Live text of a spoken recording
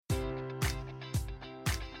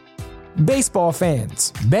Baseball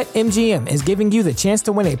fans, BetMGM is giving you the chance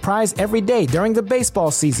to win a prize every day during the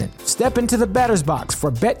baseball season. Step into the batter's box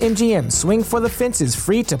for BetMGM Swing for the Fences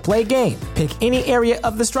free-to-play game. Pick any area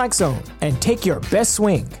of the strike zone and take your best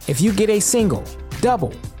swing. If you get a single,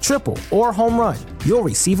 double, triple, or home run, you'll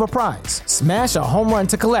receive a prize. Smash a home run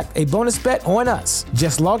to collect a bonus bet on us.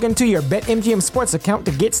 Just log into your BetMGM Sports account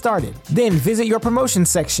to get started. Then visit your promotion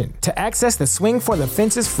section to access the Swing for the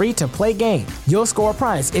Fences free-to-play game. You'll score a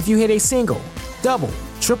prize if you hit a single, double,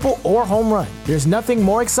 triple, or home run. There's nothing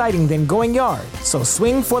more exciting than going yard. So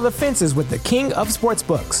swing for the fences with the king of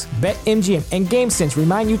sportsbooks. BetMGM and GameSense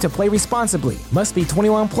remind you to play responsibly. Must be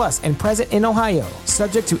 21 plus and present in Ohio.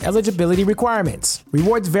 Subject to eligibility requirements.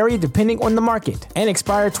 Rewards vary depending on the market and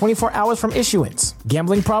expire 24 hours from issuance.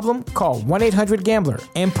 Gambling problem? Call 1-800-GAMBLER.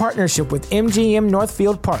 In partnership with MGM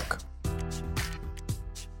Northfield Park.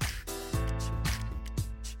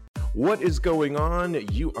 What is going on?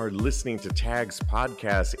 You are listening to Tags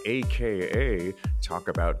Podcast, aka Talk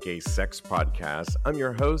About Gay Sex Podcast. I'm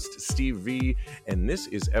your host, Steve V, and this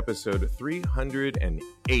is episode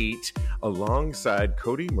 308 alongside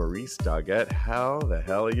Cody Maurice Doggett. How the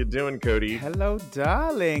hell are you doing, Cody? Hello,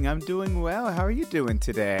 darling. I'm doing well. How are you doing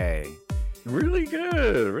today? Really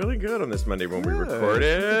good on this Monday when we record Good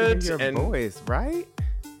it. to hear your voice, right?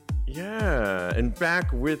 Yeah, and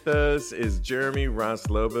back with us is Jeremy Ross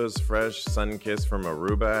Lobos, fresh sun-kissed from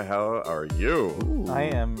Aruba. How are you? Ooh. I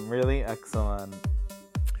am really excellent.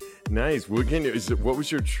 Nice. What was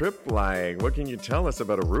your trip like? What can you tell us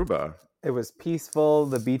about Aruba? It was peaceful.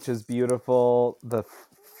 The beach is beautiful. The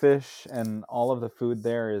fish and all of the food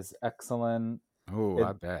there is excellent. Oh,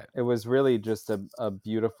 I bet. It was really just a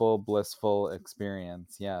beautiful, blissful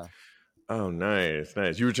experience. Yeah. Oh, nice.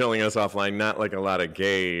 You were telling us offline, not like a lot of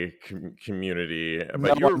gay community,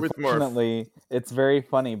 but you were with more. Unfortunately, it's very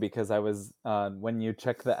funny because I was, when you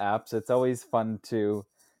check the apps, it's always fun to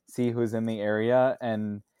see who's in the area.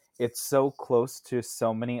 And it's so close to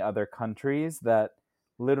so many other countries that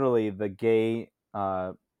literally the gay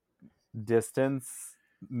distance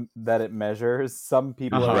that it measures, some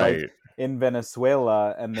people are like in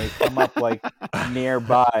Venezuela and they come up like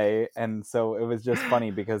nearby. And so it was just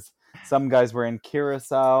funny because some guys were in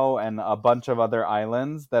Curacao and a bunch of other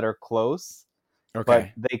islands that are close,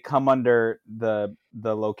 but they come under the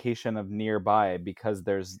location of nearby because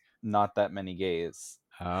there's not that many gays.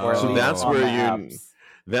 So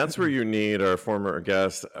that's where you need our former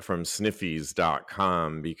guest from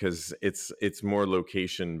sniffies.com because it's more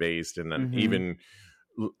location based and then even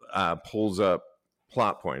pulls up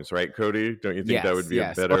plot points, right, Cody? Don't you think that would be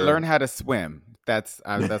a better? Or learn how to swim. That's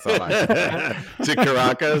all I to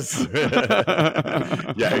Caracas.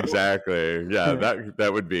 Yeah, exactly. Yeah,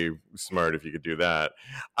 that would be smart if you could do that.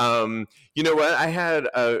 You know what? I had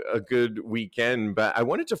a good weekend, but I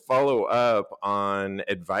wanted to follow up on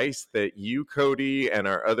advice that you, Cody, and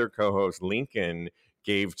our other co-host Lincoln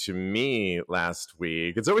gave to me last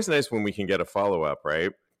week. It's always nice when we can get a follow-up,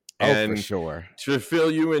 right? And for sure. To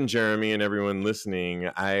fill you in, Jeremy, and everyone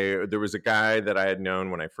listening, there was a guy that I had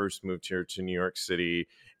known when I first moved here to New York City,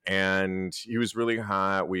 and he was really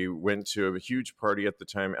hot. We went to a huge party at the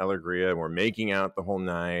time, Alegria, and we're making out the whole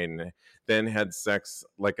night, and then had sex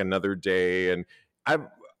like another day. And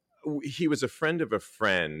he was a friend of a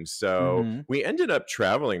friend, so we ended up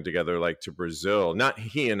traveling together, like to Brazil. Not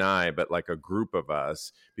he and I, but like a group of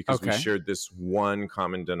us, because we shared this one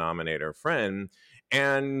common denominator friend.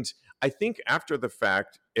 And I think after the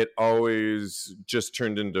fact, it always just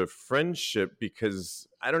turned into friendship because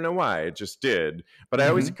I don't know why, it just did. But I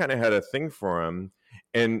always kind of had a thing for him.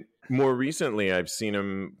 And more recently, I've seen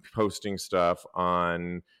him posting stuff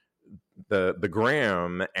on the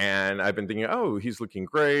gram, and I've been thinking, oh, he's looking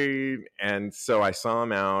great. And so I saw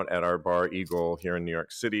him out at our bar Eagle here in New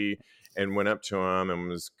York City and went up to him and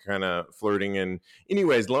was kind of flirting. And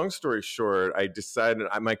anyways, long story short, I decided,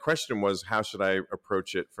 my question was, how should I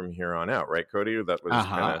approach it from here on out? Right, Cody? That was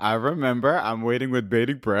I remember. I'm waiting with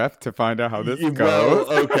bated breath to find out how this goes.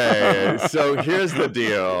 Well, okay. So here's the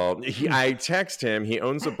deal. I text him. He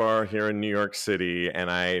owns a bar here in New York City.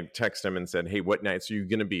 And I text him and said, hey, what nights are you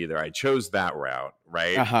going to be there? I chose that route,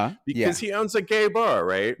 right? Because he owns a gay bar,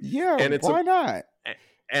 right? Yeah, and why not?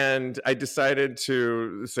 And I decided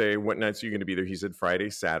to say, what nights are you going to be there? He said Friday,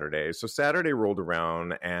 Saturday. So Saturday rolled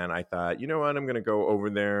around and I thought, you know what, I'm going to go over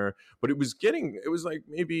there. But it was like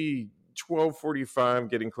maybe 12:45,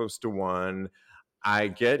 getting close to 1. I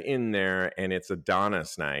get in there and it's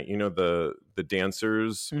Adonis night. You know, the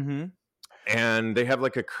dancers. And they have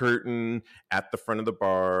like a curtain at the front of the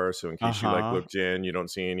bar. So in case you like looked in, you don't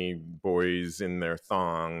see any boys in their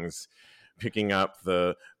thongs picking up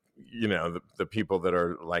the the people that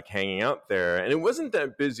are like hanging out there. And it wasn't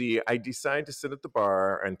that busy. I decided to sit at the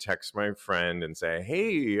bar and text my friend and say,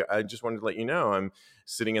 hey, I just wanted to let you know I'm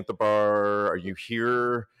sitting at the bar. Are you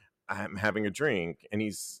here? I'm having a drink. And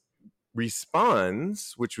he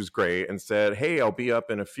responds, which was great, and said, hey, I'll be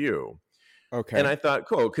up in a few. Okay. And I thought,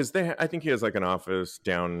 cool, because I think he has like an office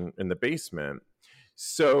down in the basement.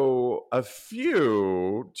 So a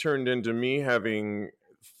few turned into me having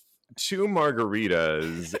 2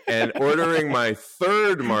 margaritas and ordering my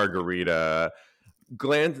 3rd margarita,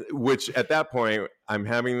 which at that point I'm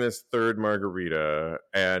having this 3rd margarita,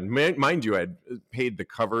 and mind you, I'd paid the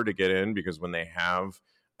cover to get in, because when they have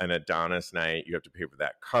an Adonis night, you have to pay for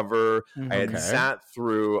that cover. I had sat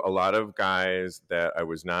through a lot of guys that I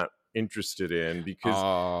was not interested in,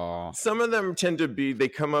 because some of them tend to be, they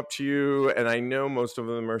come up to you, and I know most of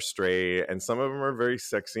them are straight, and some of them are very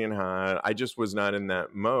sexy and hot. I just was not in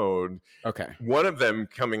that mode. Okay. One of them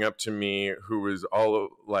coming up to me, who was all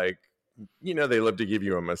like, they love to give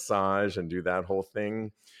you a massage and do that whole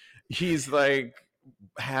thing. He's like,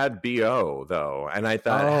 had BO though, and I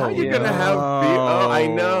thought, how are you gonna have BO? I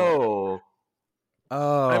know.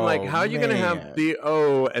 I'm like, how are you going to have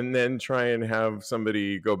BO and then try and have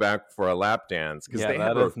somebody go back for a lap dance? Because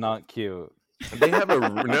that is not cute. They have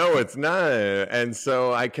no, it's not. And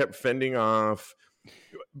so I kept fending off.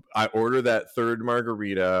 I order that 3rd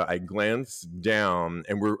margarita. I glance down,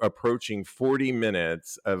 and we're approaching 40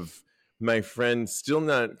 minutes of my friend still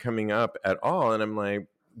not coming up at all. And I'm like,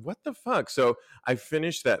 what the fuck? So I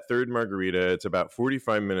finished that 3rd margarita. It's about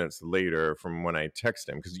 45 minutes later from when I text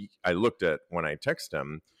him, because I looked at when I text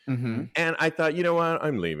him, and I thought, you know what?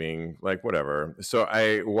 I'm leaving, like whatever. So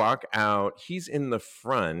I walk out. He's in the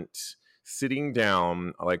front, sitting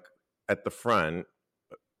down, like at the front,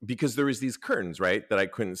 because there was these curtains, right, that I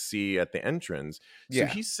couldn't see at the entrance. So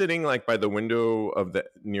he's sitting like by the window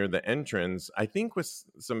near the entrance, I think with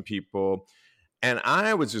some people. And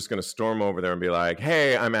I was just going to storm over there and be like,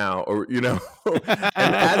 hey, I'm out. Or, and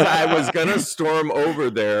as I was going to storm over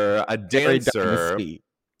there, a dancer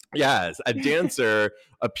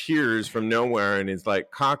appears from nowhere and is like,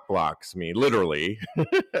 cock blocks me, literally,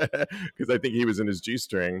 because I think he was in his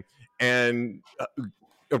G-string, and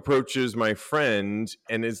approaches my friend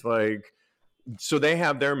and is like, so they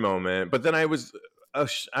have their moment. But then I was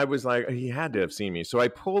like, he had to have seen me. So I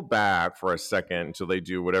pulled back for a second until they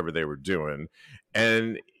do whatever they were doing.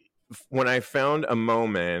 And when I found a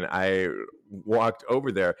moment, I walked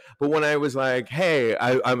over there. But when I was like, hey,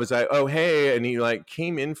 I was like, oh, hey. And he like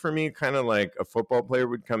came in for me, kind of like a football player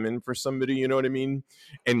would come in for somebody, you know what I mean?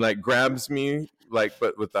 And like grabs me, like,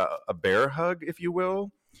 but with a bear hug, if you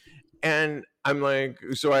will. And I'm like,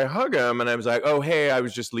 so I hug him, and I was like, oh, hey, I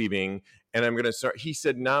was just leaving. And I'm going to start. He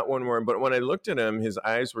said not one word, but when I looked at him, his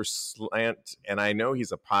eyes were slant, and I know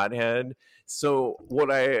he's a pothead. So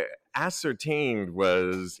what I ascertained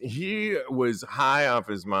was he was high off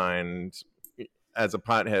his mind, as a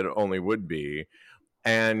pothead only would be,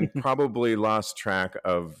 and probably lost track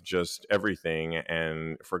of just everything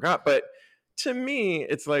and forgot. But to me,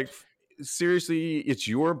 it's like, seriously, it's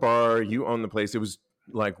your bar. You own the place. It was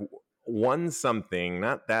like 1 something,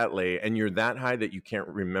 not that late, and you're that high that you can't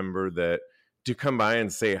remember that to come by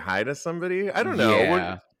and say hi to somebody. I don't know.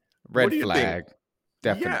 Yeah. Red flag.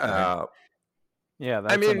 Definitely. Yeah,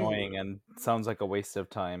 that's annoying and sounds like a waste of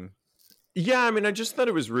time. Yeah, I mean, I just thought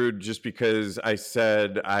it was rude just because I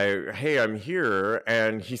said, hey, I'm here,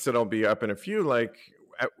 and he said, I'll be up in a few. Like,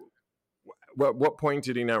 at what point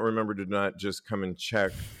did he not remember to not just come and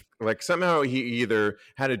check? Like, somehow he either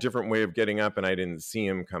had a different way of getting up and I didn't see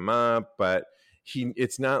him come up, but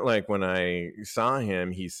it's not like when I saw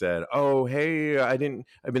him, he said, oh, hey, I've been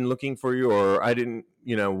looking for you, or I didn't,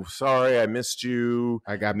 sorry, I missed you.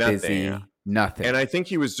 I got busy. Nothing. And I think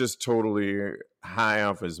he was just totally high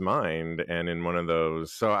off his mind and in one of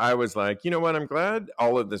those. So I was like, you know what? I'm glad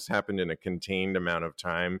all of this happened in a contained amount of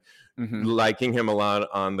time. Liking him a lot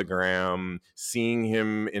on the gram, seeing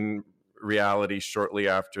him in reality shortly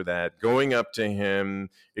after that, going up to him,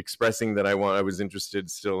 expressing that I was interested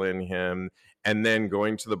still in him, and then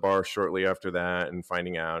going to the bar shortly after that and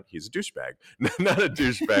finding out he's a douchebag. Not a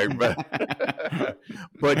douchebag,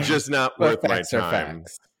 but just not worth my time.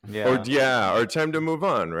 Or time to move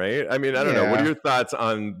on, right? I mean, I don't know. What are your thoughts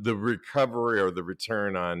on the recovery or the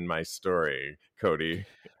return on my story, Cody?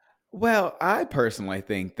 Well, I personally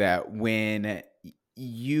think that when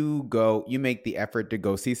you make the effort to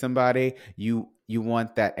go see somebody, you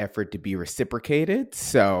want that effort to be reciprocated.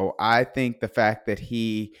 So I think the fact that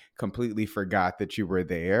he completely forgot that you were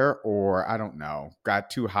there, or I don't know, got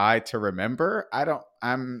too high to remember,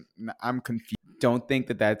 I'm confused. Don't think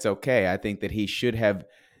that that's okay. I think that he should have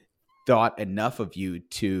thought enough of you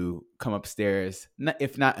to come upstairs,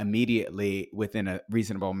 if not immediately, within a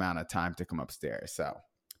reasonable amount of time to come upstairs. So,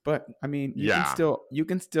 but I mean, you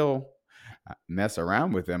can still mess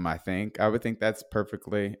around with them. I would think that's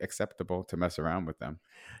perfectly acceptable to mess around with them.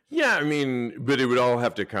 Yeah, I mean, but it would all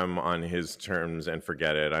have to come on his terms and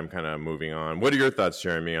forget it. I'm kind of moving on. What are your thoughts,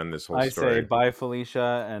 Jeremy, on this whole story? I say bye,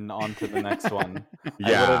 Felicia, and on to the next one.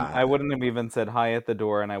 Yeah. I wouldn't have even said hi at the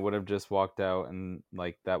door, and I would have just walked out, and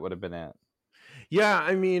like that would have been it. Yeah,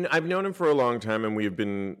 I mean, I've known him for a long time, and we've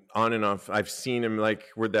been on and off. I've seen him, like,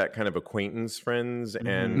 we're that kind of acquaintance friends,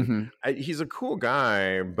 and he's a cool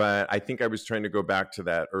guy, but I think I was trying to go back to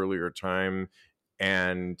that earlier time,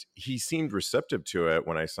 and he seemed receptive to it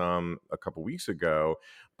when I saw him a couple weeks ago.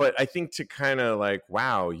 But I think to kind of like,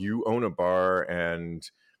 wow, you own a bar, and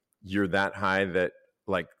you're that high that,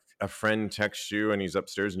 like, a friend texts you, and he's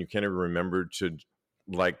upstairs, and you can't even remember to,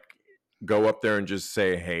 like, go up there and just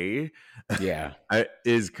say hey. Yeah.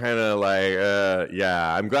 Is kind of like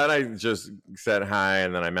yeah, I'm glad I just said hi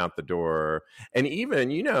and then I'm out the door. And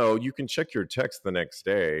even, you can check your text the next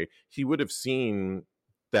day. He would have seen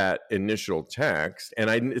that initial text, and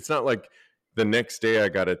it's not like the next day I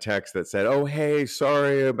got a text that said, oh hey,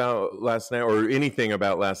 sorry about last night, or anything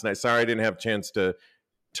about last night. Sorry I didn't have a chance to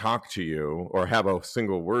talk to you or have a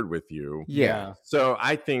single word with you. Yeah. So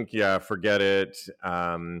I think, forget it.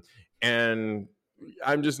 And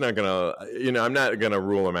I'm just not gonna, I'm not gonna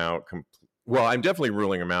rule him out. Well, I'm definitely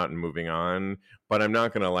ruling him out and moving on, but I'm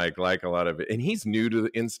not gonna like a lot of it. And he's new to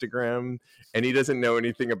Instagram, and he doesn't know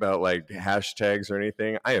anything about like hashtags or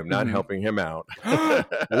anything. I am not helping him out.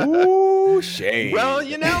 Ooh, shame. Well,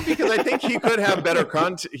 because I think he could have better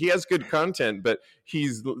content. He has good content, but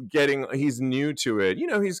he's new to it.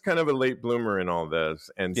 He's kind of a late bloomer in all this,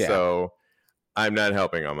 and so I'm not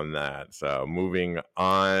helping him on that. So moving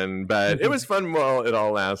on, but it was fun while it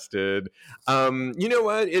all lasted. You know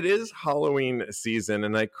what? It is Halloween season,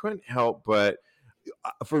 and I couldn't help but,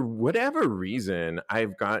 for whatever reason,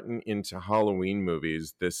 I've gotten into Halloween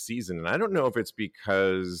movies this season. And I don't know if it's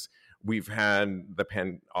because we've had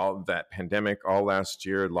all that pandemic all last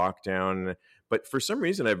year, lockdown, but for some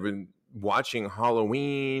reason I've been watching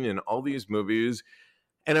Halloween and all these movies.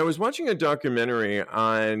 And I was watching a documentary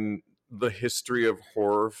on the history of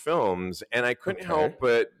horror films, and I couldn't help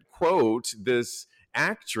but quote this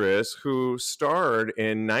actress who starred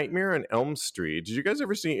in Nightmare on Elm Street. Did you guys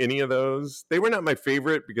ever see any of those? They were not my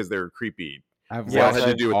favorite because they were creepy. I've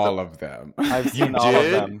watched all of them. I've seen all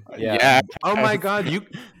of them. Yeah. Oh my God.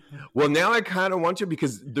 Well, now I kind of want to,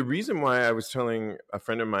 because the reason why I was telling a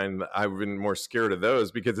friend of mine that I've been more scared of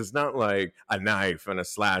those, because it's not like a knife and a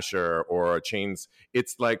slasher or a chains.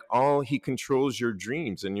 It's like he controls your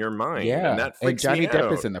dreams and your mind. Yeah. And that freaks Johnny me Depp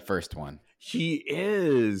out. is in the first one. He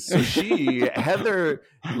is. So Heather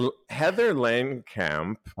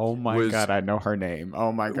Langenkamp. Oh my God, I know her name.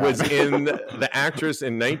 Oh my God. Was in the actress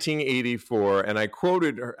in 1984. And I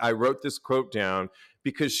quoted her. I wrote this quote down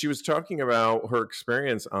because she was talking about her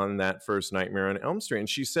experience on that first Nightmare on Elm Street. And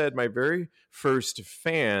she said, my very first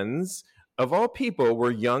fans of all people were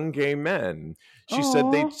young gay men. She said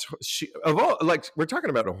we're talking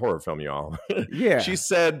about a horror film, y'all. Yeah. She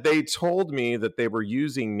said they told me that they were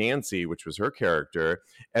using Nancy, which was her character,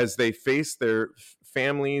 as they faced their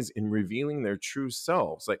families in revealing their true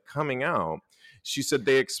selves, like coming out. She said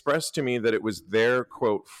they expressed to me that it was their,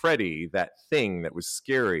 quote, Freddy, that thing that was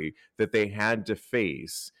scary that they had to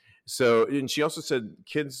face. So, and she also said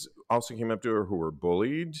kids also came up to her who were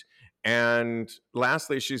bullied. And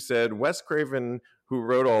lastly, she said Wes Craven, who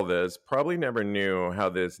wrote all this, probably never knew how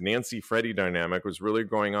this Nancy-Freddy dynamic was really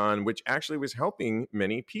going on, which actually was helping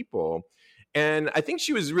many people. And I think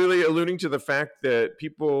she was really alluding to the fact that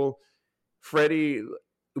Freddy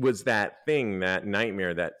was that thing, that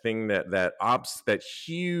nightmare, that thing, that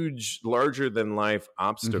huge, larger than life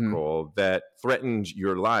obstacle that threatened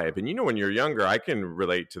your life. And when you're younger, I can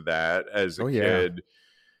relate to that as a kid,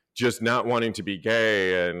 just not wanting to be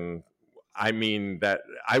gay. And I mean that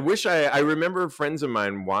I wish I remember friends of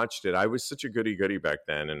mine watched it. I was such a goody back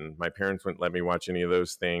then, and my parents wouldn't let me watch any of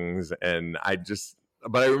those things. And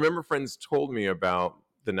but I remember friends told me about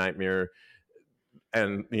the Nightmare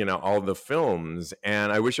and all the films,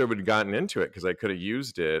 and I wish I would have gotten into it because I could have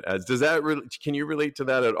used it. Can you relate to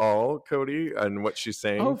that at all, Cody, and what she's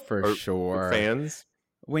saying? Oh, for sure. Fans,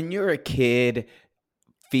 when you're a kid,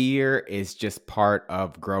 fear is just part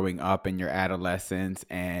of growing up in your adolescence,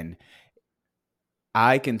 and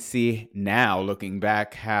I can see now, looking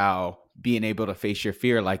back, how being able to face your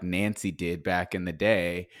fear like Nancy did back in the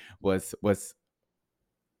day was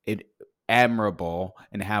it admirable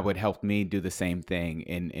and how it helped me do the same thing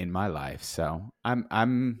in my life. So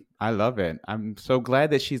I love it. I'm so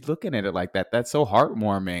glad that she's looking at it like that. That's so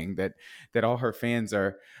heartwarming that all her fans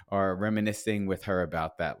are reminiscing with her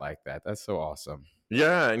about that like that. That's so awesome.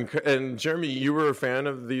 Yeah, and Jeremy, you were a fan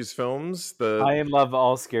of these films? I love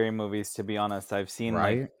all scary movies, to be honest. I've seen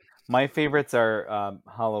like my favorites are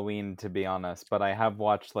Halloween, to be honest, but I have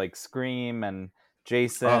watched like Scream and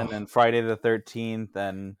Jason and Friday the 13th,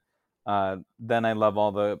 and then I love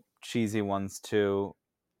all the cheesy ones too.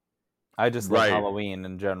 I just love Halloween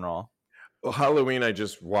in general. Well, Halloween, I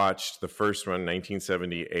just watched the first one,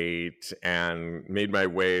 1978, and made my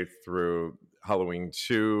way through Halloween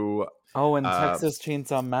 2. Oh, and Texas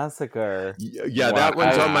Chainsaw Massacre. Yeah, that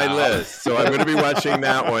one's on my list. So I'm going to be watching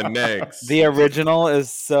that one next. The original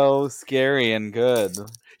is so scary and good.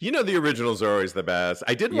 You know, the originals are always the best.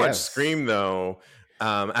 I did watch Scream, though.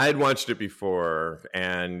 I had watched it before,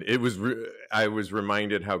 and it was I was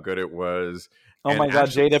reminded how good it was. Oh my God,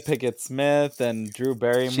 Jada Pinkett Smith and Drew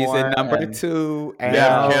Barrymore. She's in number 2.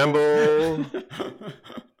 Neve Campbell.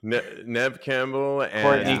 Neve Campbell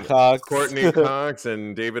and Courtney Cox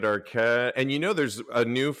and David Arquette. And you know, there's a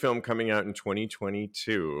new film coming out in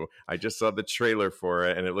 2022. I just saw the trailer for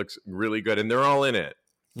it, and it looks really good. And they're all in it.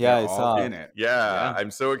 Yeah, I saw in it. Yeah, I'm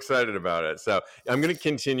so excited about it. So I'm going to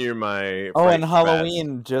continue my. Oh, and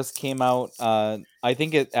Halloween just came out. I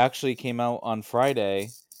think it actually came out on Friday.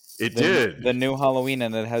 It did. The new Halloween,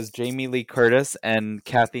 and it has Jamie Lee Curtis and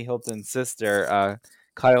Kathy Hilton's sister,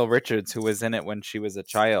 Kyle Richards, who was in it when she was a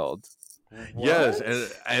child. What? Yes,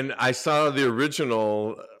 and I saw the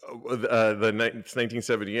original, the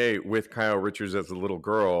 1978 with Kyle Richards as a little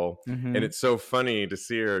girl, and it's so funny to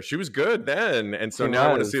see her. She was good then, and so now I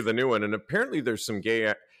want to see the new one. And apparently, there's some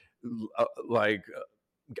gay,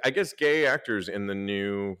 I guess, gay actors in the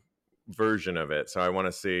new version of it. So I want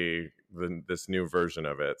to see this new version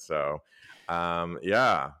of it. So,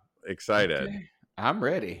 yeah, excited. Okay. I'm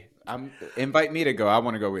ready. Invite me to go. I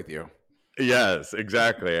want to go with you. Yes,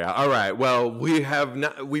 exactly. All right. Well,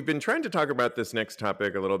 we've been trying to talk about this next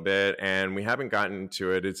topic a little bit, and we haven't gotten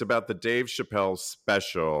to it. It's about the Dave Chappelle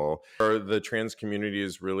special. The trans community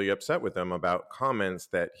is really upset with him about comments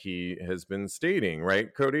that he has been stating,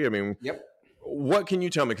 right, Cody? I mean, yep. What can you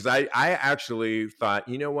tell me? Because I actually thought,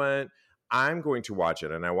 you know what? I'm going to watch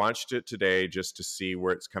it, and I watched it today just to see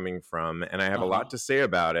where it's coming from, and I have a lot to say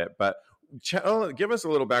about it, but give us a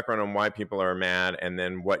little background on why people are mad, and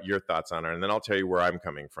then what your thoughts on it, and then I'll tell you where I'm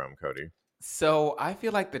coming from, Cody. So I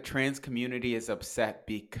feel like the trans community is upset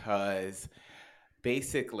because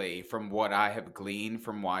basically, from what I have gleaned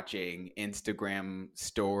from watching Instagram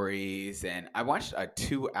stories, and I watched a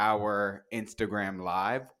 2-hour Instagram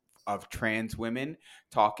live of trans women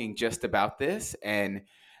talking just about this, and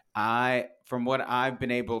from what I've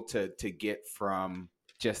been able to get from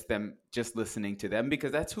just listening to them,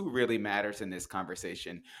 because that's who really matters in this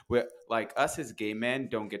conversation. We're like, us as gay men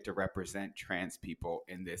don't get to represent trans people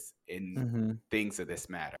in things of this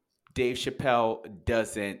matter. Dave Chappelle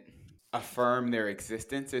doesn't affirm their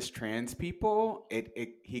existence as trans people.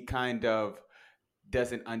 He kind of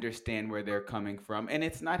doesn't understand where they're coming from, and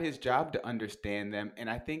it's not his job to understand them. And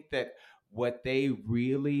I think that what they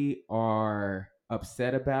really are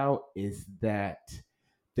upset about is that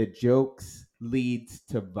the jokes leads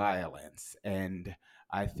to violence. And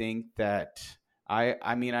I think that I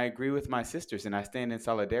agree with my sisters, and I stand in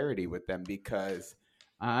solidarity with them, because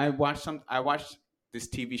I watched this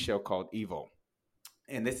TV show called Evil.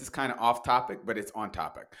 And this is kind of off topic, but it's on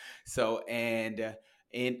topic. So, and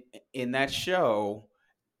in that show,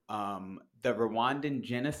 the Rwandan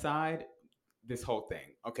genocide, this whole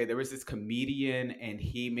thing. Okay, there was this comedian, and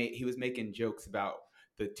he was making jokes about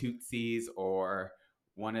the Tutsis, or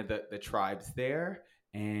one of the tribes there,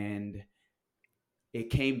 and it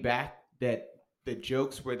came back that the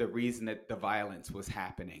jokes were the reason that the violence was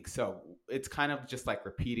happening. So it's kind of just like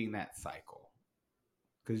repeating that cycle,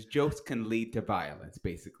 because jokes can lead to violence,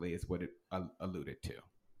 basically, is what it alluded to.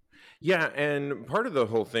 Yeah, and part of the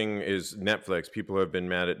whole thing is Netflix. People have been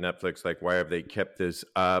mad at Netflix, like, why have they kept this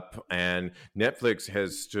up? And Netflix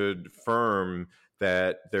has stood firm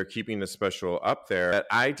that they're keeping the special up there.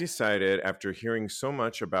 I decided, after hearing so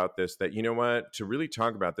much about this, that, you know what, to really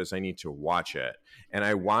talk about this, I need to watch it. And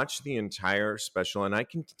I watched the entire special, and I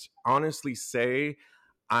can honestly say,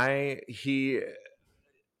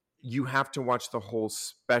 you have to watch the whole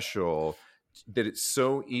special, that it's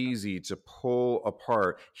so easy to pull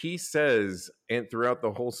apart. He says, and throughout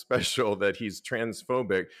the whole special, that he's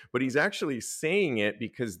transphobic, but he's actually saying it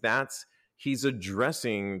because he's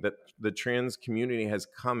addressing that the trans community has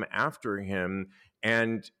come after him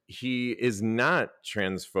and he is not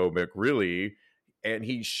transphobic, really. And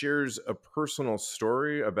he shares a personal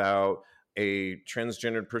story about a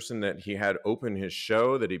transgendered person that he had open his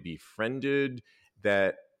show, that he befriended,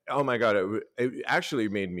 that, oh my God, it actually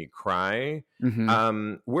made me cry.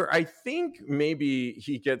 Where I think maybe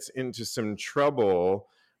he gets into some trouble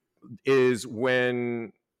is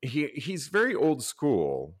when he's very old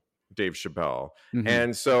school, Dave Chappelle.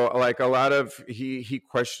 And so like a lot of he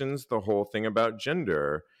questions the whole thing about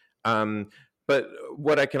gender. But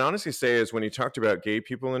what I can honestly say is when he talked about gay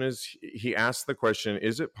people he asked the question,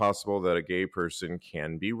 is it possible that a gay person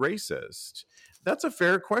can be racist? That's a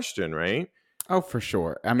fair question, right? Oh, for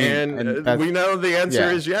sure. I mean, and we know the answer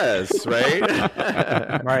is yes,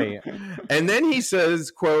 right? Right. And then he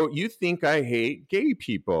says, quote, "You think I hate gay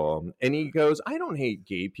people?" And he goes, "I don't hate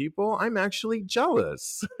gay people. I'm actually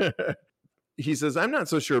jealous." He says, "I'm not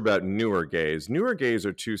so sure about newer gays. Newer gays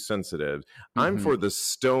are too sensitive. I'm for the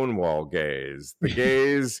Stonewall gays, the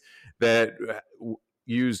gays that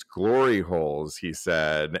used glory holes," he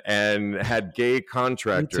said, and had gay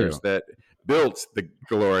contractors that built the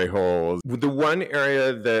glory holes. The one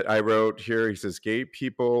area that I wrote here, he says, "Gay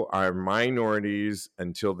people are minorities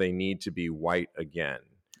until they need to be white again."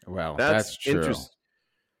 Well, that's true. Interesting.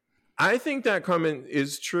 I think that comment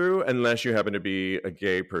is true unless you happen to be a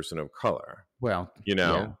gay person of color. Well,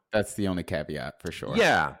 that's the only caveat for sure.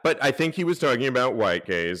 Yeah, but I think he was talking about white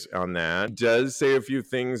gays on that. He does say a few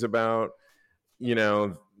things about,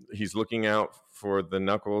 he's looking out for the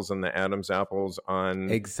knuckles and the Adam's apples on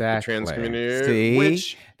the trans community. See?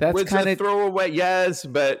 Which that's kind of throwaway. Yes,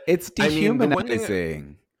 but it's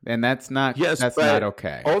dehumanizing. And that's not not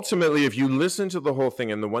okay. Ultimately, if you listen to the whole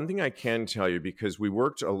thing, and the one thing I can tell you, because we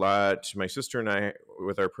worked a lot, my sister and I,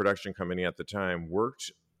 with our production company at the time,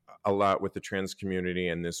 worked a lot with the trans community,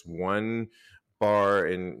 and this one bar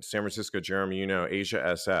in San Francisco, Jeremy, Asia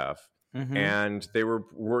SF. And they were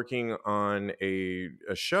working on a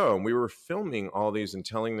show, and we were filming all these and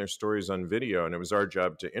telling their stories on video, and it was our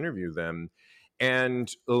job to interview them.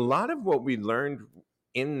 And a lot of what we learned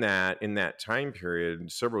in that time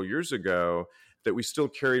period several years ago that we still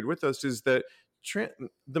carried with us is that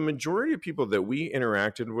the majority of people that we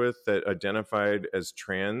interacted with that identified as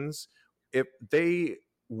trans, if they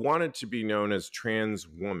wanted to be known as trans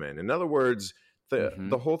woman. In other words,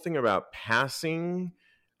 the whole thing about passing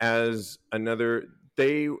as another,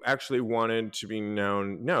 they actually wanted to be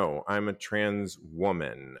known, no, I'm a trans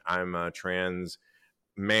woman, I'm a trans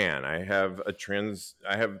man, I have trans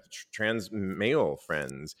male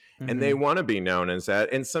friends, and they want to be known as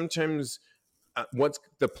that. And sometimes what's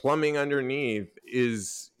the plumbing underneath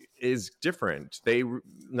is different.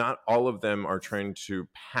 Not all of them are trying to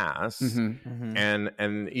pass,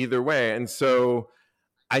 and either way. And so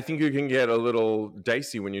I think you can get a little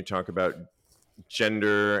dicey when you talk about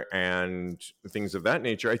gender and things of that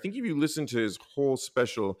nature. I think if you listen to his whole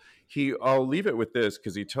special, I'll leave it with this,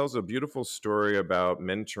 because he tells a beautiful story about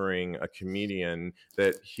mentoring a comedian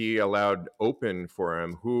that he allowed open for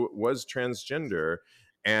him who was transgender,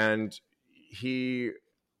 and he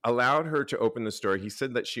allowed her to open the story. He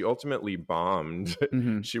said that she ultimately bombed.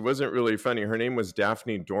 She wasn't really funny. Her name was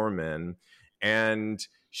Daphne Dorman, and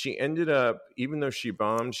she ended up, even though she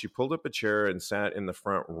bombed, she pulled up a chair and sat in the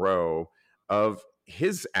front row of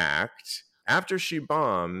his act after she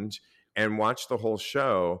bombed and watched the whole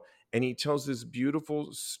show. And he tells this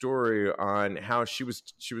beautiful story on how she was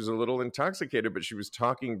a little intoxicated, but she was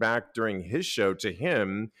talking back during his show to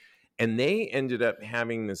him. And they ended up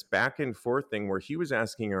having this back and forth thing where he was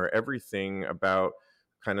asking her everything about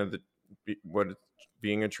kind of what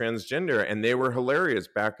being a transgender. And they were hilarious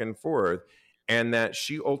back and forth. And that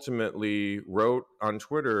she ultimately wrote on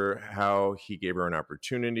Twitter how he gave her an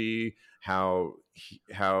opportunity, how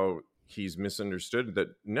he's misunderstood, that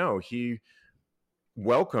no, he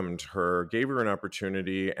welcomed her, gave her an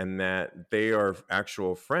opportunity, and that they are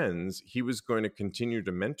actual friends. He was going to continue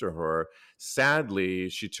to mentor her. Sadly,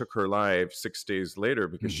 she took her life 6 days later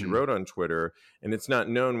because she wrote on Twitter, and it's not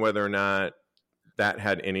known whether or not that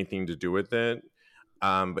had anything to do with it.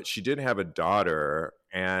 But she did have a daughter,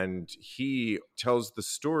 and he tells the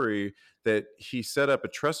story that he set up a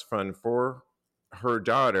trust fund for her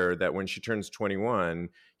daughter, that when she turns 21,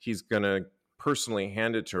 he's going to personally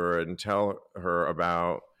hand it to her and tell her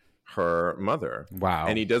about her mother. Wow.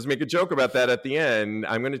 And he does make a joke about that at the end.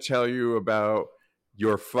 I'm going to tell you about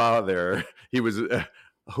your father. He was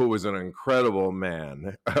who was an incredible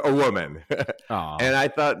man, a woman. And I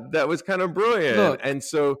thought that was kind of brilliant. Look, and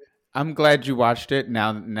so I'm glad you watched it.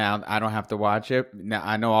 Now I don't have to watch it. Now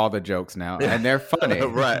I know all the jokes now, and they're funny.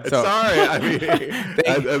 Right. So, sorry. I mean,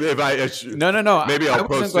 no. Maybe I'll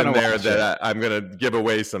post in there that I'm going to give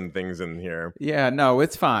away some things in here. Yeah, no,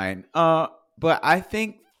 it's fine. But I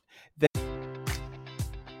think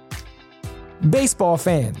Baseball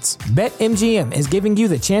fans, BetMGM is giving you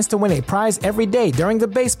the chance to win a prize every day during the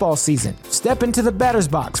baseball season. Step into the batter's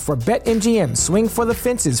box for BetMGM Swing for the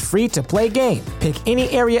Fences free-to-play game. Pick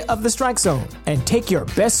any area of the strike zone and take your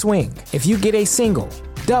best swing. If you get a single,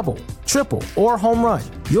 double, triple, or home run,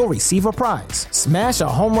 you'll receive a prize. Smash a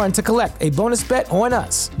home run to collect a bonus bet on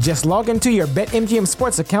us. Just log into your BetMGM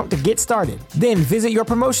Sports account to get started. Then visit your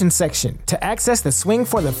promotions section to access the Swing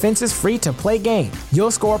for the Fences free-to-play game.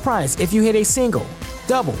 You'll score a prize if you hit a single,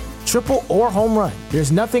 double, triple, or home run.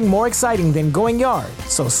 There's nothing more exciting than going yard,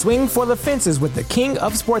 so swing for the fences with the king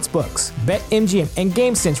of sportsbooks. BetMGM and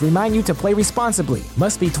GameSense remind you to play responsibly.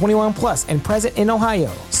 Must be 21 plus and present in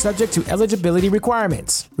Ohio, subject to eligibility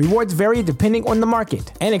requirements. Rewards vary depending on the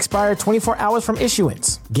market and expire 24 hours from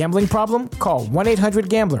issuance. Gambling problem? Call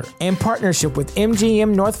 1-800-GAMBLER in partnership with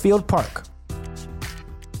MGM Northfield Park.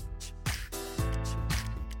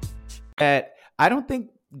 I don't think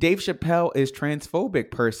Dave Chappelle is transphobic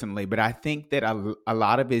personally, but I think that a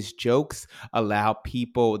lot of his jokes allow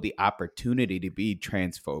people the opportunity to be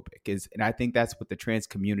transphobic. And I think that's what the trans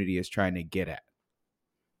community is trying to get at.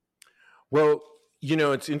 Well,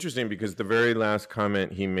 it's interesting because the very last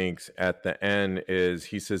comment he makes at the end is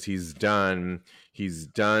he says he's done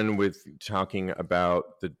with talking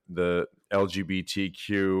about the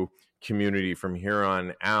LGBTQ community from here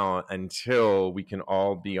on out until we can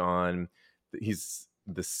all be on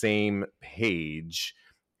the same page,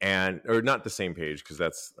 or not the same page, because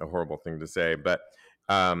that's a horrible thing to say, but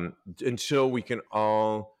until we can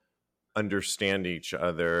all understand each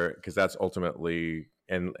other, because that's ultimately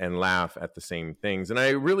and laugh at the same things. And I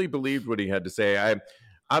really believed what he had to say. I'm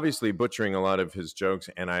obviously butchering a lot of his jokes,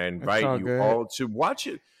 and I invite you all to watch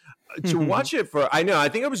it. I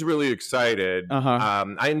think I was really excited.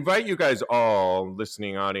 I invite you guys all,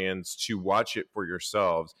 listening audience, to watch it for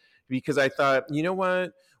yourselves, because I thought, you know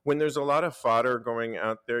what? When there's a lot of fodder going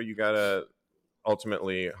out there, you got to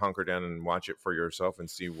ultimately hunker down and watch it for yourself and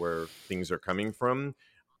see where things are coming from.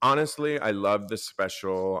 Honestly, I love the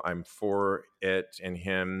special. I'm for it and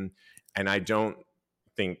him. And I don't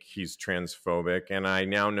think he's transphobic. And I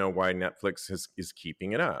now know why Netflix is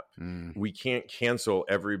keeping it up. We can't cancel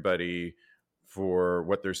everybody for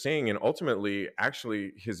what they're saying. And ultimately,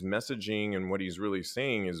 actually, his messaging and what he's really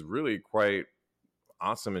saying is really quite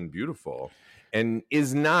awesome and beautiful, and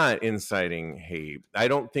is not inciting hate. I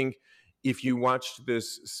don't think if you watched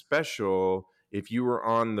this special, if you were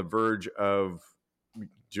on the verge of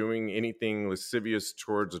doing anything lascivious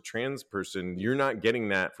towards a trans person, you're not getting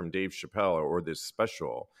that from Dave Chappelle or this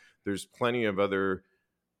special. There's plenty of other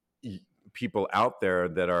people out there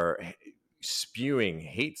that are spewing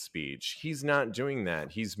hate speech. He's not doing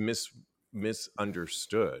that. He's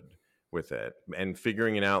misunderstood with it and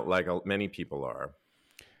figuring it out like many people are.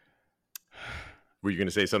 Were you going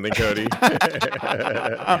to say something, Cody? And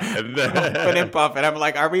I'm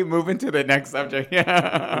like, are we moving to the next subject? We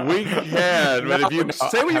can, but if you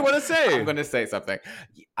say what you want to say. I'm going to say something.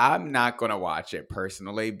 I'm not going to watch it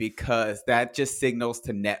personally, because that just signals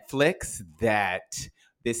to Netflix that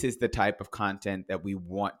this is the type of content that we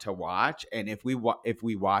want to watch. And if we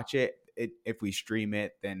watch it, if we stream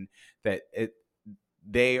it, then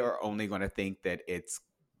they are only going to think that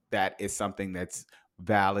that is something that's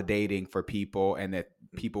validating for people and that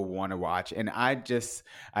people want to watch. And I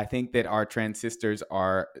think that our trans sisters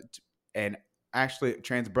are, and actually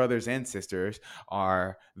trans brothers and sisters,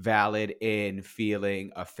 are valid in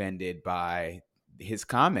feeling offended by his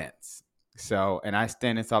comments. So, and I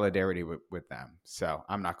stand in solidarity with them. So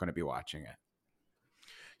I'm not going to be watching it.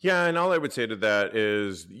 Yeah. And all I would say to that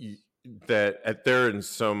is that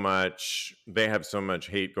they have so much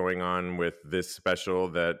hate going on with this special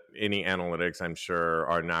that any analytics, I'm sure,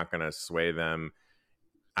 are not going to sway them.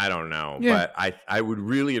 I don't know. Yeah. But I would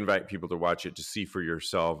really invite people to watch it to see for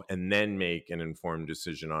yourself and then make an informed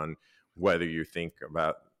decision on whether you think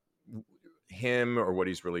about him or what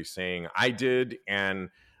he's really saying. I did, and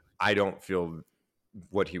I don't feel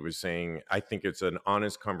what he was saying. I think it's an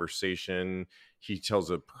honest conversation. He tells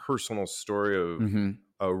a personal story of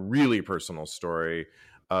a really personal story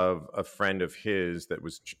of a friend of his that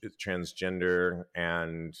was transgender,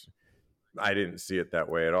 and I didn't see it that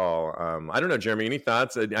way at all. I don't know, Jeremy, any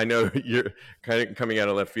thoughts? I know you're kind of coming out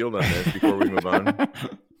of left field on this before we move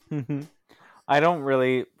on. I don't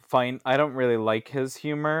really like his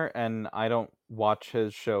humor, and I don't watch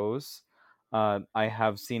his shows. I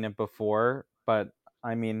have seen it before, but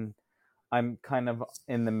I mean, I'm kind of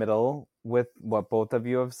in the middle with what both of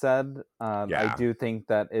you have said. I Yeah. do think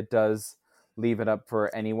that it does leave it up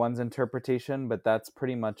for anyone's interpretation, but that's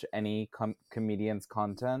pretty much any comedian's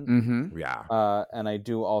content. Mm-hmm. Yeah. And I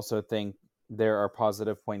do also think there are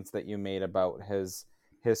positive points that you made about his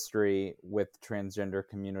history with transgender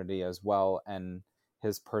community as well, and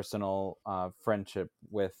his personal friendship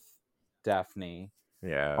with Daphne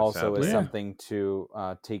Yeah. also is Sadly. something to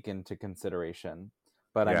take into consideration.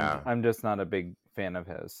 But Yeah. I'm just not a big fan of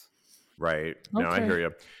his. Right. No, I Okay. hear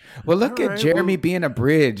you. Well, look All at right, Jeremy well- being a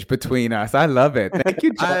bridge between us. I love it. Thank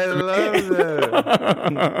you, I Jeremy.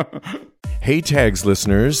 love it. Hey, Tags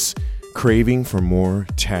listeners. Craving for more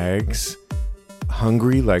tags?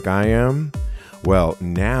 Hungry like I am? Well,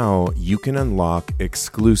 now you can unlock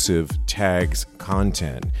exclusive Tags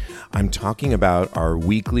content. I'm talking about our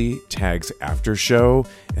weekly Tags After Show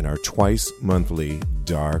and our twice monthly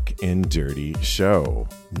Dark and Dirty Show.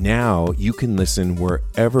 Now you can listen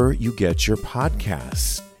wherever you get your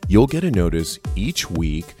podcasts. You'll get a notice each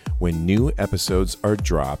week when new episodes are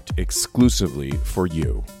dropped exclusively for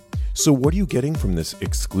you. So what are you getting from this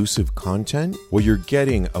exclusive content? Well, you're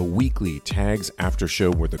getting a weekly Tags After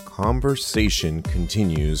Show where the conversation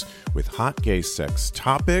continues with hot gay sex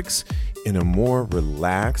topics in a more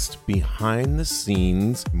relaxed,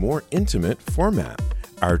 behind-the-scenes, more intimate format.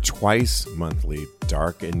 Our twice monthly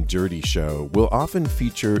Dark and Dirty Show will often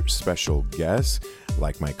feature special guests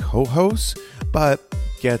like my co-hosts, but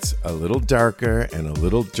gets a little darker and a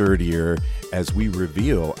little dirtier as we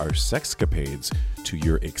reveal our sexcapades to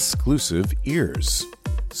your exclusive ears.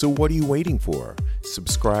 So what are you waiting for?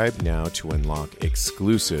 Subscribe now to unlock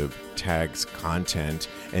exclusive Tags content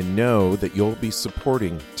and know that you'll be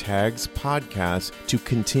supporting Tags Podcast to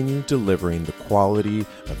continue delivering the quality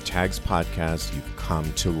of Tags Podcast you've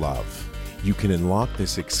come to love. You can unlock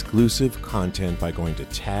this exclusive content by going to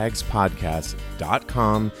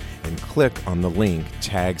tagspodcast.com and click on the link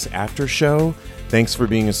Tags After Show. Thanks for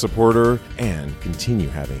being a supporter and continue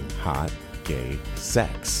having hot gay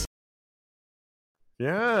sex.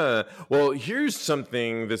 Yeah. Well, here's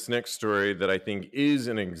something, this next story, that I think is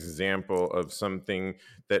an example of something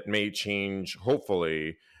that may change,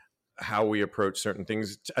 hopefully, how we approach certain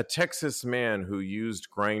things. A Texas man who used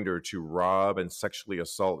Grindr to rob and sexually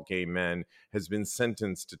assault gay men has been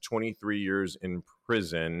sentenced to 23 years in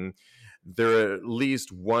prison. There are at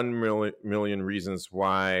least 1 million reasons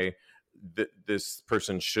why this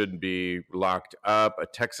person should be locked up. A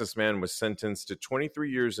Texas man was sentenced to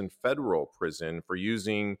 23 years in federal prison for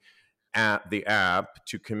using the app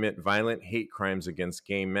to commit violent hate crimes against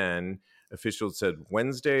gay men. Officials said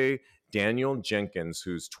Wednesday. Daniel Jenkins,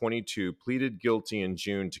 who's 22, pleaded guilty in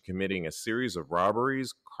June to committing a series of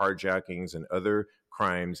robberies, carjackings, and other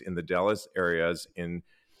crimes in the Dallas areas in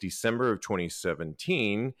December of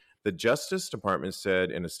 2017. The Justice Department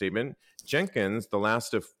said in a statement, Jenkins, the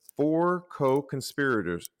last of 4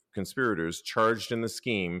 co-conspirators charged in the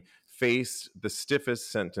scheme, faced the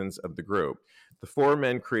stiffest sentence of the group. The 4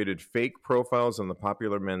 men created fake profiles on the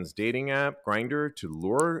popular men's dating app, Grindr, to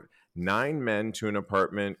lure 9 men to an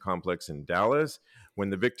apartment complex in Dallas. When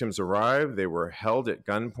the victims arrived, they were held at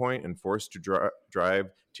gunpoint and forced to drive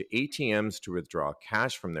to ATMs to withdraw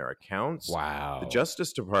cash from their accounts. Wow. The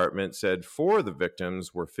Justice Department said 4 of the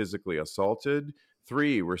victims were physically assaulted,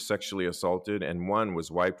 3 were sexually assaulted, and 1 was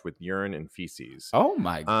wiped with urine and feces. Oh,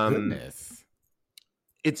 my goodness.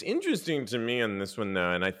 It's interesting to me on this one,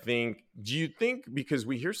 though, and I think, do you think, because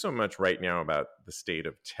we hear so much right now about the state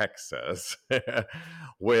of Texas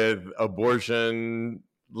with abortion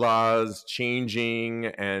laws changing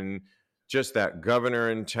and just that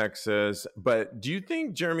governor in Texas, but do you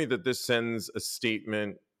think, Jeremy, that this sends a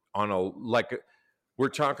statement on we're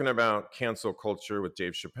talking about cancel culture with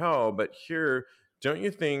Dave Chappelle, but here, don't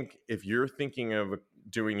you think if you're thinking of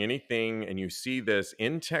doing anything and you see this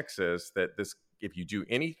in Texas, that this, if you do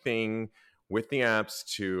anything with the apps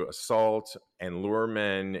to assault and lure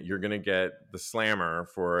men, you're going to get the slammer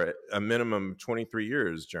for a minimum 23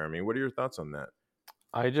 years, Jeremy? What are your thoughts on that?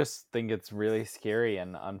 I just think it's really scary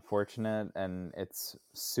and unfortunate, and it's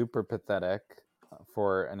super pathetic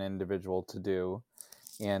for an individual to do.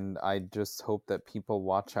 And I just hope that people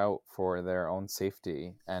watch out for their own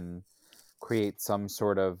safety and create some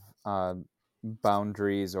sort of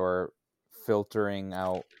boundaries or filtering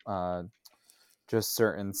out just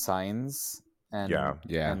certain signs. And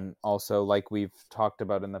and also, like we've talked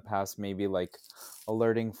about in the past, maybe like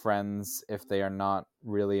alerting friends if they are not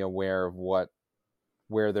really aware of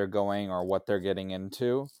where they're going or what they're getting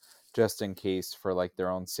into, just in case, for like their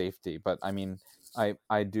own safety. But I mean,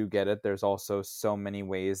 I do get it. There's also so many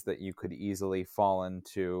ways that you could easily fall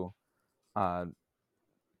into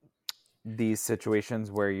these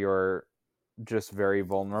situations where you're just very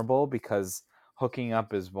vulnerable, because hooking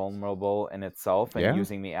up is vulnerable in itself, and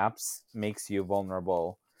using the apps makes you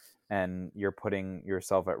vulnerable, and you're putting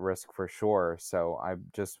yourself at risk for sure. So I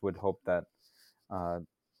just would hope that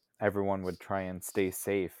everyone would try and stay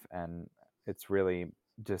safe, and it's really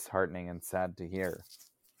disheartening and sad to hear.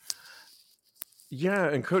 Yeah,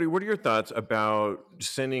 and Cody, what are your thoughts about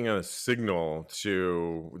sending a signal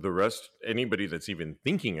to the rest, anybody that's even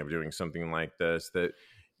thinking of doing something like this, that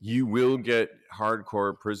you will get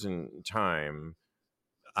hardcore prison time?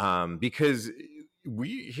 Because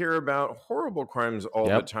we hear about horrible crimes all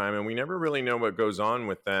the time, and we never really know what goes on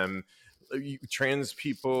with them. Trans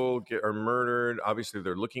people are murdered. Obviously,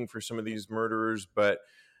 they're looking for some of these murderers, but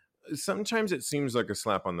sometimes it seems like a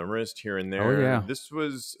slap on the wrist here and there. Oh, yeah. This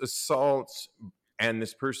was assault, and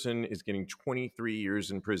this person is getting 23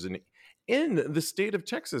 years in prison in the state of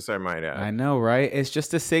Texas, I might add. I know, right? It's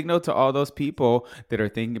just a signal to all those people that are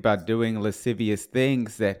thinking about doing lascivious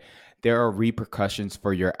things that there are repercussions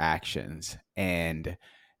for your actions, and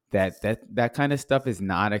that kind of stuff is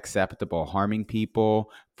not acceptable. Harming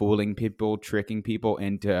people, fooling people, tricking people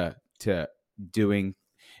into doing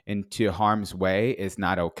into harm's way is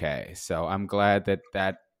not okay. So I'm glad that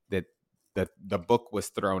the book was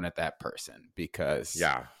thrown at that person, because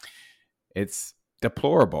it's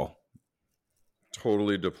deplorable.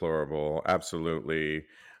 Totally deplorable. Absolutely.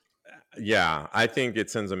 Yeah, I think it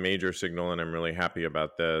sends a major signal, and I'm really happy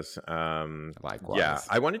about this. Likewise. Yeah,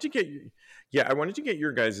 I wanted to get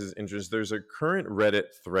your guys' interest. There's a current Reddit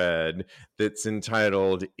thread that's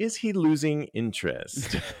entitled, "Is he losing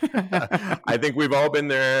interest?" I think we've all been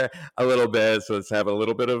there a little bit, so let's have a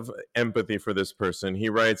little bit of empathy for this person. He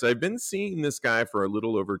writes, "I've been seeing this guy for a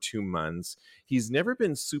little over 2 months. He's never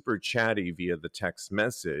been super chatty via the text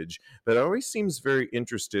message, but always seems very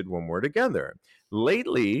interested when we're together.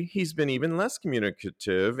 Lately, he's been even less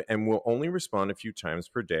communicative and will only respond a few times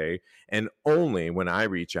per day, and only when I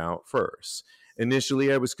reach out first.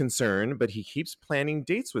 Initially, I was concerned, but he keeps planning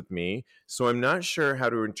dates with me, so I'm not sure how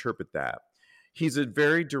to interpret that. He's a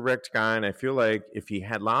very direct guy, and I feel like if he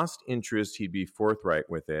had lost interest, he'd be forthright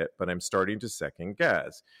with it, but I'm starting to second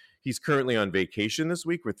guess. He's currently on vacation this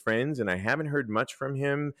week with friends, and I haven't heard much from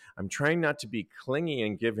him. I'm trying not to be clingy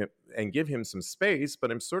and give him some space,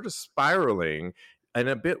 but I'm sort of spiraling and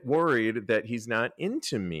a bit worried that he's not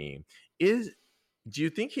into me. Do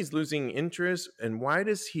you think he's losing interest, and why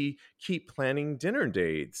does he keep planning dinner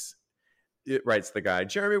dates?" It writes the guy.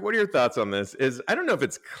 Jeremy, what are your thoughts on this? I don't know if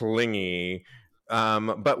it's clingy,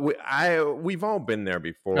 but we've all been there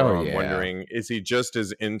before. I'm wondering, is he just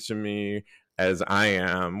as into me as I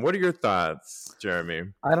am? What are your thoughts,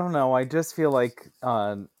 Jeremy? I don't know. I just feel like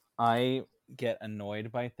I get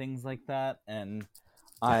annoyed by things like that, and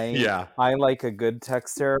I like a good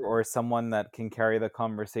texter or someone that can carry the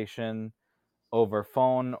conversation over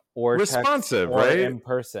phone or responsive, text or right? in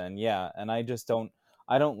person. Yeah, and I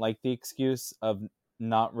don't like the excuse of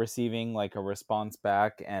not receiving like a response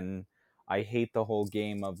back, and I hate the whole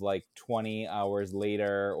game of like 20 hours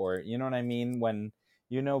later, or you know what I mean, when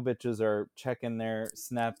bitches are checking their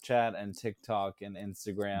Snapchat and TikTok and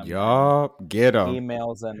Instagram, get them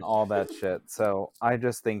emails and all that shit. So I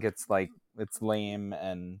just think it's lame,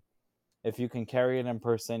 and if you can carry it in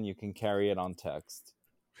person, you can carry it on text.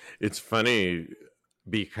 It's funny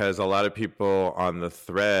because a lot of people on the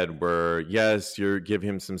thread were, yes, give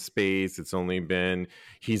him some space. It's only been,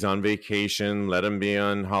 he's on vacation. Let him be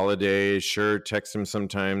on holiday. Sure, text him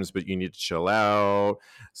sometimes, but you need to chill out.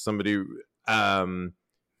 Somebody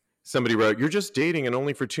wrote, "You're just dating and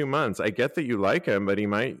only for 2 months. I get that you like him, but he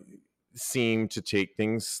might seem to take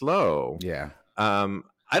things slow." Yeah.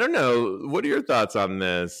 I don't know. What are your thoughts on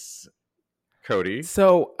this, Cody?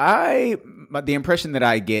 So the impression that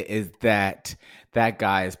I get is that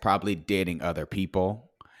guy is probably dating other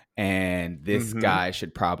people, and this guy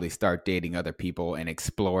should probably start dating other people and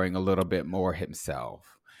exploring a little bit more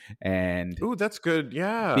himself. And ooh, that's good.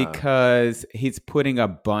 Yeah. Because he's putting a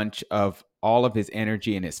bunch of all of his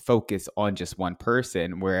energy and his focus on just one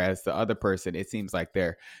person, whereas the other person, it seems like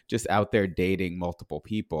they're just out there dating multiple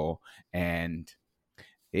people, and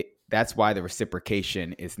that's why the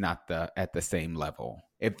reciprocation is not at the same level.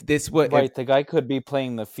 If this would the guy could be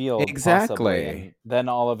playing the field exactly, possibly, and then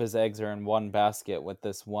all of his eggs are in one basket with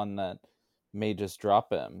this one that may just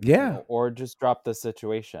drop him, or just drop the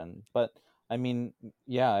situation. But I mean,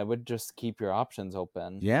 yeah, I would just keep your options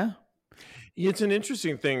open. Yeah. It's an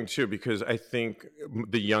interesting thing too, because I think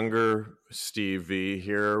the younger Steve V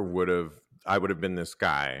here I would have been this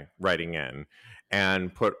guy writing in.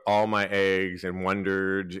 and put all my eggs and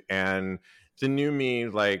wondered. And the new me,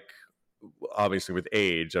 like, obviously with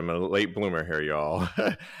age, I'm a late bloomer here, y'all,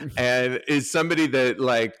 and is somebody that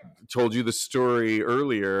like told you the story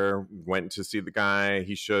earlier, went to see the guy,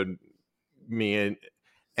 he showed me,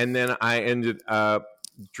 and then I ended up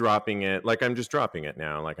dropping it. Like, I'm just dropping it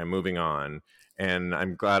now, like I'm moving on, and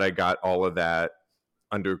I'm glad I got all of that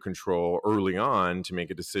under control early on to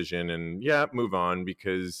make a decision and move on,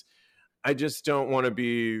 because I just don't want to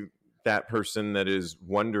be that person that is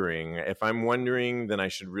wondering. If I'm wondering, then I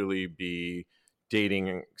should really be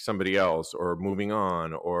dating somebody else or moving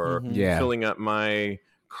on or filling up my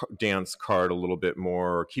dance card a little bit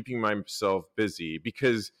more, or keeping myself busy.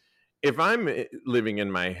 Because if I'm living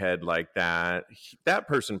in my head like that, that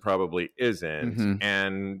person probably isn't.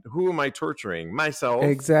 And who am I torturing? Myself.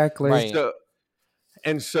 Exactly. Right. So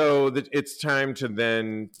it's time to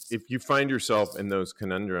then, if you find yourself in those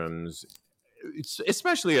conundrums,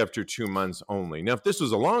 especially after 2 months only. Now, if this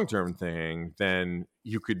was a long-term thing, then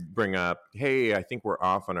you could bring up, hey, I think we're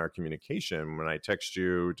off on our communication. When I text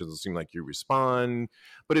you, it doesn't seem like you respond.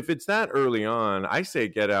 But if it's that early on, I say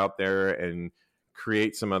get out there and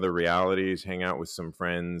create some other realities, hang out with some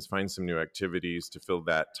friends, find some new activities to fill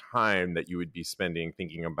that time that you would be spending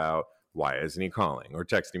thinking about, why isn't he calling or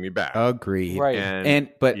texting me back? Agreed.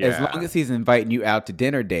 Right. But as long as he's inviting you out to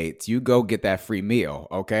dinner dates, you go get that free meal.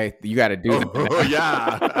 Okay, you got to do that. Oh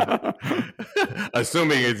yeah.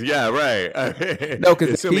 Assuming it's right. No,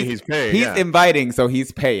 because assuming he's paying. He's inviting, so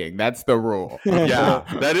he's paying. That's the rule. Yeah,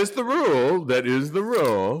 that is the rule. That is the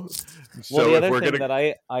rule. Well, the other thing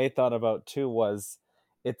that I thought about too was,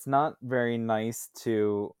 it's not very nice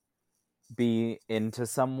to be into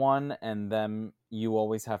someone and then you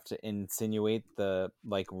always have to insinuate the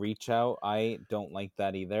like reach out. I don't like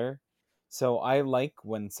that either. So I like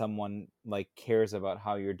when someone like cares about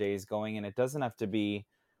how your day is going, and it doesn't have to be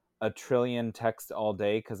a trillion text all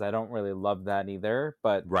day, because I don't really love that either.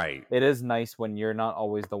 But it is nice when you're not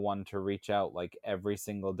always the one to reach out like every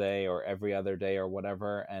single day or every other day or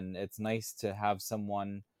whatever. And it's nice to have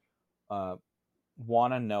someone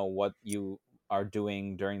want to know what you are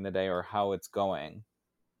doing during the day or how it's going.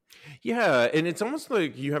 Yeah, and it's almost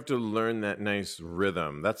like you have to learn that nice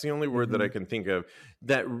rhythm. That's the only word that I can think of.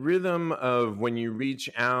 That rhythm of when you reach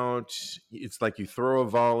out, it's like you throw a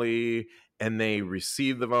volley and they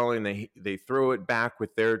receive the volley and they throw it back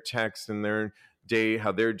with their text and their day,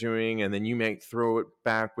 how they're doing, and then you might throw it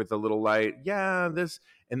back with a little light,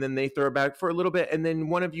 and then they throw it back for a little bit, and then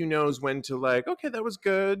one of you knows when to like, okay, that was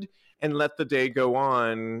good, and let the day go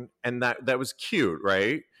on, and that was cute,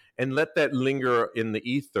 right? And let that linger in the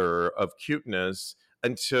ether of cuteness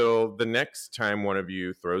until the next time one of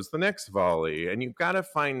you throws the next volley. And you've got to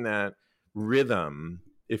find that rhythm,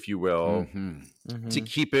 if you will, to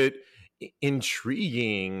keep it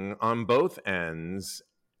intriguing on both ends.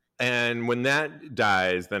 And when that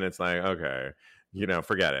dies, then it's like, okay,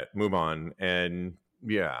 forget it, move on. And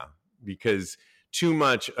because too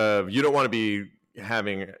much of, you don't want to be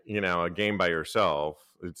having, a game by yourself.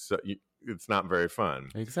 It's not very fun.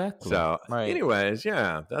 Exactly. So anyways,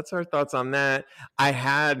 that's our thoughts on that. I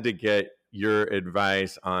had to get your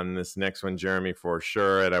advice on this next one, Jeremy, for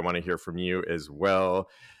sure. And I want to hear from you as well,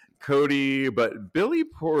 Cody. But Billy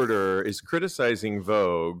Porter is criticizing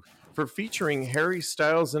Vogue for featuring Harry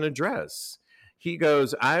Styles in a dress. He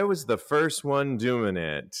goes, I was the first one doing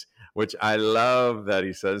it, which I love that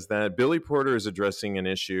he says that. Billy Porter is addressing an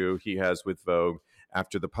issue he has with Vogue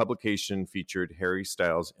after the publication featured Harry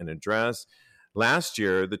Styles in a dress. Last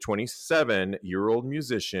year, the 27-year-old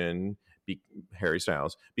musician, Harry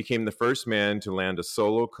Styles, became the first man to land a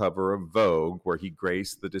solo cover of Vogue, where he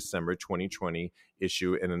graced the December 2020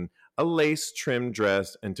 issue in a lace-trimmed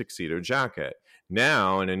dress and tuxedo jacket.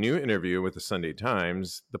 Now, in a new interview with the Sunday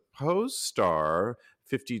Times, the Pose star,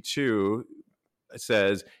 52,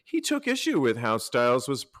 says he took issue with how Styles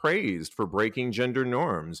was praised for breaking gender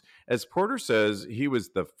norms. As Porter says, he was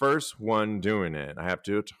the first one doing it. I have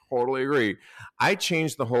to totally agree. I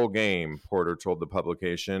changed the whole game, Porter told the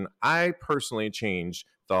publication. I personally changed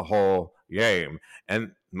the whole game.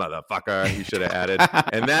 And motherfucker, he should have added.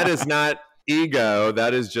 And that is not ego,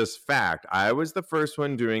 that is just fact. I was the first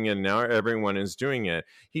one doing it, and now everyone is doing it.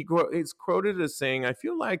 He's quoted as saying, I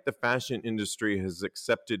feel like the fashion industry has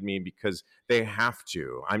accepted me because they have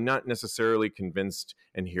to. I'm not necessarily convinced,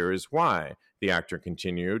 and here is why. The actor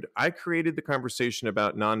continued, I created the conversation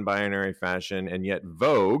about non-binary fashion, and yet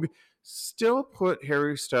Vogue still put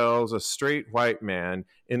Harry Styles, a straight white man,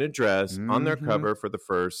 in a dress on their cover for the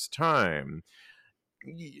first time.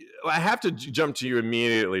 I have to jump to you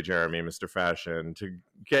immediately, Jeremy, Mr. Fashion, to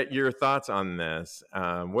get your thoughts on this.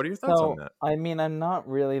 What are your thoughts on that? I mean, I'm not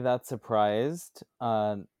really that surprised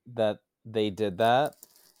that they did that,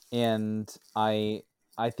 and I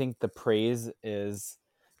think the praise is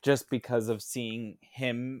just because of seeing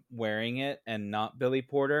him wearing it and not Billy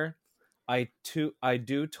Porter. I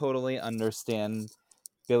do totally understand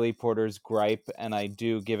Billy Porter's gripe, and I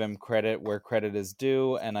do give him credit where credit is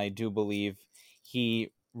due, and I do believe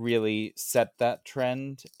he really set that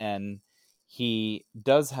trend, and he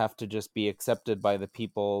does have to just be accepted by the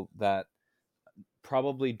people that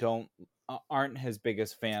probably aren't his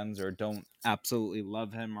biggest fans or don't absolutely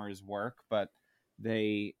love him or his work, but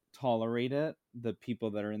they tolerate it. The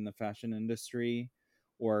people that are in the fashion industry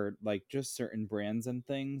or like just certain brands and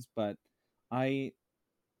things. But I,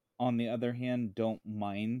 on the other hand, don't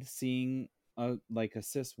mind seeing a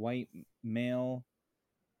cis white male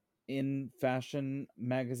in fashion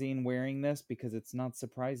magazine wearing this, because it's not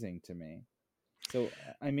surprising to me. So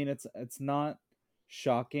I mean, it's not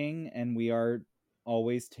shocking, and we are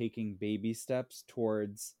always taking baby steps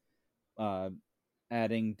towards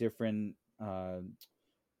adding different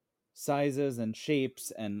sizes and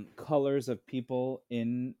shapes and colors of people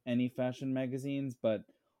in any fashion magazines. But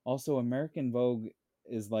also American Vogue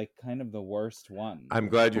is like kind of the worst one. I'm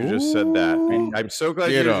glad you just said that. And I'm so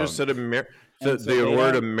glad you just said the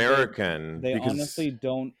word American. They honestly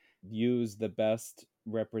don't use the best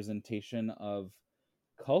representation of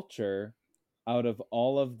culture out of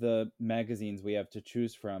all of the magazines we have to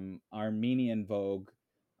choose from. Armenian Vogue,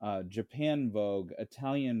 Japan Vogue,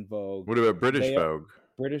 Italian Vogue. What about British Vogue?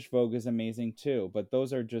 British Vogue is amazing too, but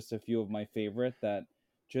those are just a few of my favorite that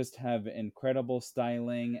just have incredible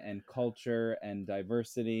styling and culture and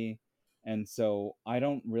diversity. And so I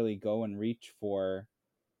don't really go and reach for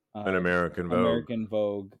an American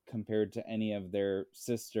Vogue compared to any of their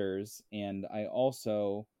sisters. And I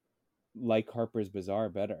also like Harper's Bazaar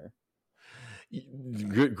better.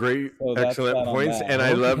 Great, excellent points. And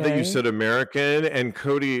I love that you said American. And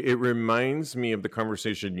Cody, it reminds me of the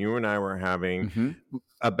conversation you and I were having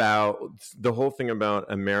about the whole thing about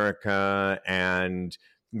America. And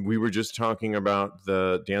we were just talking about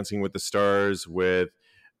the Dancing with the Stars with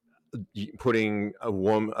putting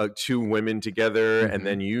two women together, and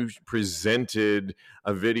then you presented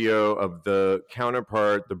a video of the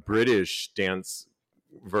counterpart, the British dance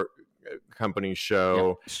company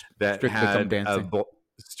show that Strictly had Come Dancing.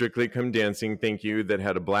 Strictly Come Dancing, thank you, that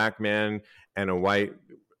had a black man and a white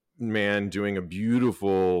man doing a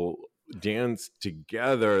beautiful dance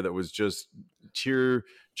together that was just tear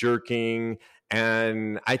jerking.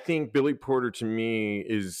 And I think Billy Porter, to me,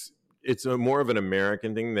 it's more of an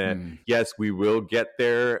American thing that, yes, we will get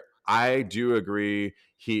there. I do agree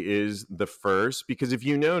he is the first, because if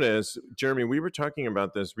you notice, Jeremy, we were talking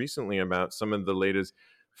about this recently about some of the latest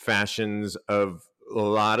fashions of a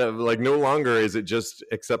lot of, like, no longer is it just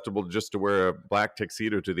acceptable just to wear a black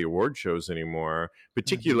tuxedo to the award shows anymore,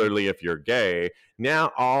 particularly if you're gay.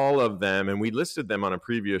 Now all of them, and we listed them on a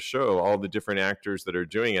previous show, all the different actors that are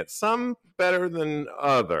doing it, some better than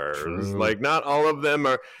others. True. Like, not all of them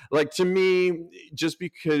are, like, to me, just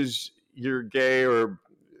because you're gay or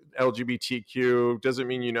LGBTQ doesn't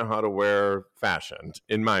mean you know how to wear fashion,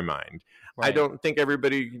 in my mind. Right. I don't think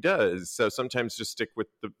everybody does. So sometimes just stick with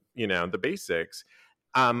the basics.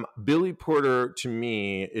 Billy Porter, to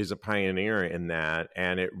me, is a pioneer in that,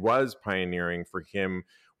 and it was pioneering for him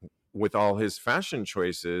with all his fashion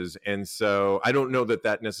choices. And so I don't know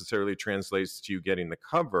that necessarily translates to you getting the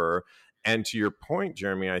cover. And to your point,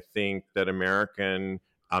 Jeremy, I think that American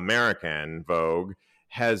Vogue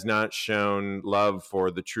has not shown love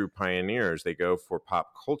for the true pioneers. They go for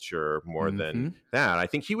pop culture more than that. I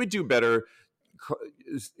think he would do better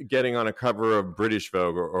getting on a cover of British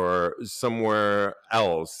Vogue or somewhere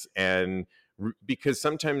else. And because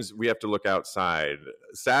sometimes we have to look outside,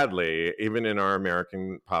 sadly, even in our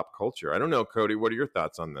American pop culture. I don't know, Cody, what are your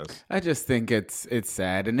thoughts on this? I just think it's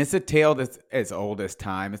sad, and it's a tale that's as old as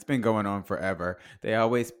time. It's been going on forever. They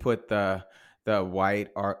always put the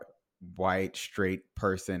white straight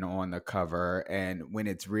person on the cover, and when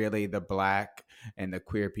it's really the black and the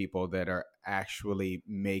queer people that are actually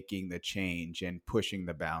making the change and pushing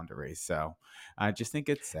the boundaries. So I just think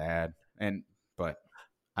it's sad, but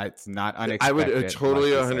it's not unexpected. I would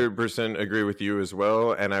totally 100% agree with you as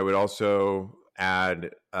well. And I would also add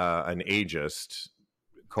an ageist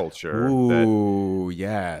culture. Ooh,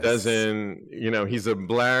 yes. Doesn't, he's a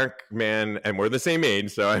black man and we're the same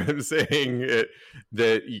age. So I'm saying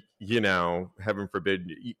that, heaven forbid,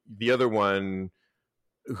 the other one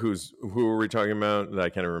who were we talking about? I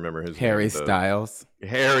can't remember his Harry name. Styles.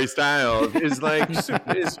 Harry Styles is like is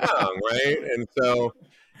young, right? And so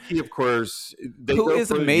he, of course, who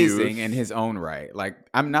is amazing in his own right. Like,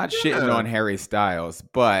 I'm not shitting on Harry Styles,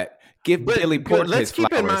 but give Billy Porter his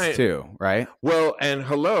flowers too, right? Well, and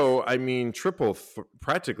hello, I mean,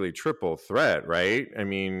 practically triple threat, right? I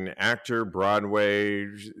mean, actor, Broadway,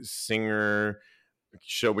 singer.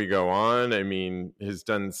 Shall we go on? I mean, has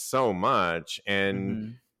done so much,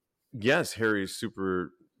 and yes, Harry's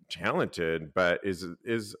super talented, but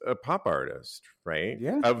is a pop artist, right?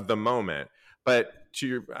 Yeah, of the moment. But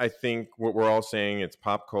I think what we're all saying, it's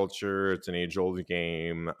pop culture. It's an age-old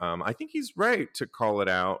game. I think he's right to call it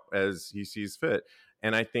out as he sees fit,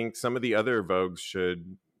 and I think some of the other Vogue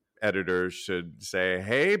editors should say,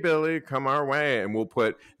 "Hey, Billy, come our way, and we'll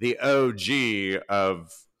put the OG of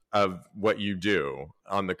what you do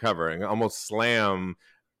on the cover and almost slam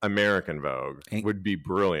American Vogue." Would be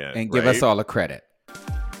brilliant. And give us all a credit.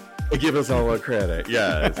 Give us all a credit.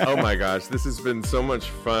 Yes. Oh my gosh. This has been so much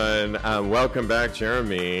fun. Welcome back,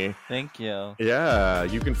 Jeremy. Thank you. Yeah.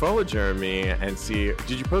 You can follow Jeremy and see.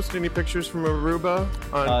 Did you post any pictures from Aruba?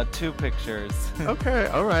 2 pictures. Okay.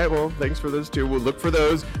 All right. Well, thanks for those 2. We'll look for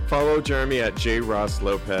those. Follow Jeremy at J. Ross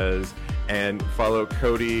Lopez. And follow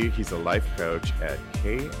Cody, he's a life coach, at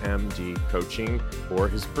KMD Coaching, or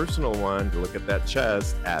his personal one to look at that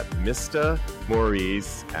chest at Mr.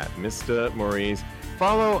 Maurice,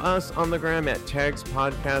 Follow us on the gram at Tags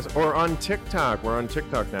Podcast, or on TikTok. We're on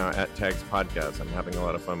TikTok now at Tags Podcast. I'm having a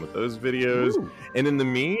lot of fun with those videos. Ooh. And in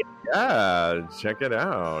the check it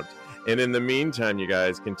out. And in the meantime, you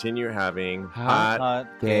guys, continue having hot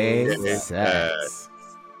gay sex.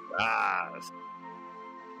 Yes.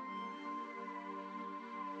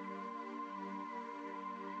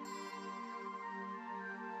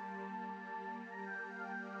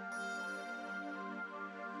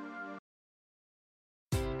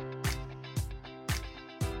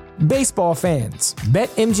 Baseball fans,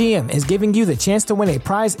 BetMGM is giving you the chance to win a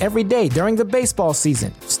prize every day during the baseball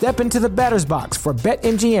season. Step into the batter's box for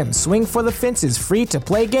BetMGM Swing for the Fences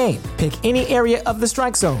free-to-play game. Pick any area of the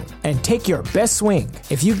strike zone and take your best swing.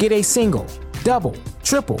 If you get a single, double,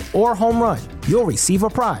 triple, or home run, you'll receive a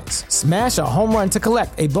prize. Smash a home run to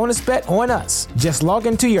collect a bonus bet on us. Just log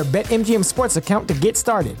into your BetMGM Sports account to get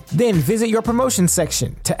started. Then visit your promotions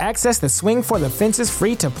section to access the Swing for the Fences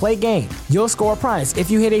free-to-play game. You'll score a prize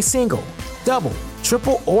if you hit a single, double,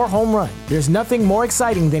 triple, or home run. There's nothing more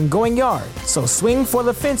exciting than going yard, so swing for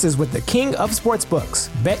the fences with the king of sportsbooks.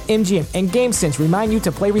 BetMGM and GameSense remind you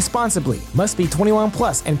to play responsibly. Must be 21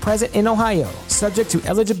 plus and present in Ohio. Subject to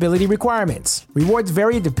eligibility requirements. Rewards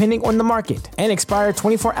vary depending on the market and expire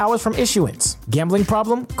 24 hours from issuance. Gambling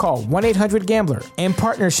problem? Call 1-800-GAMBLER in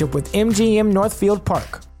partnership with MGM Northfield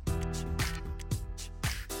Park.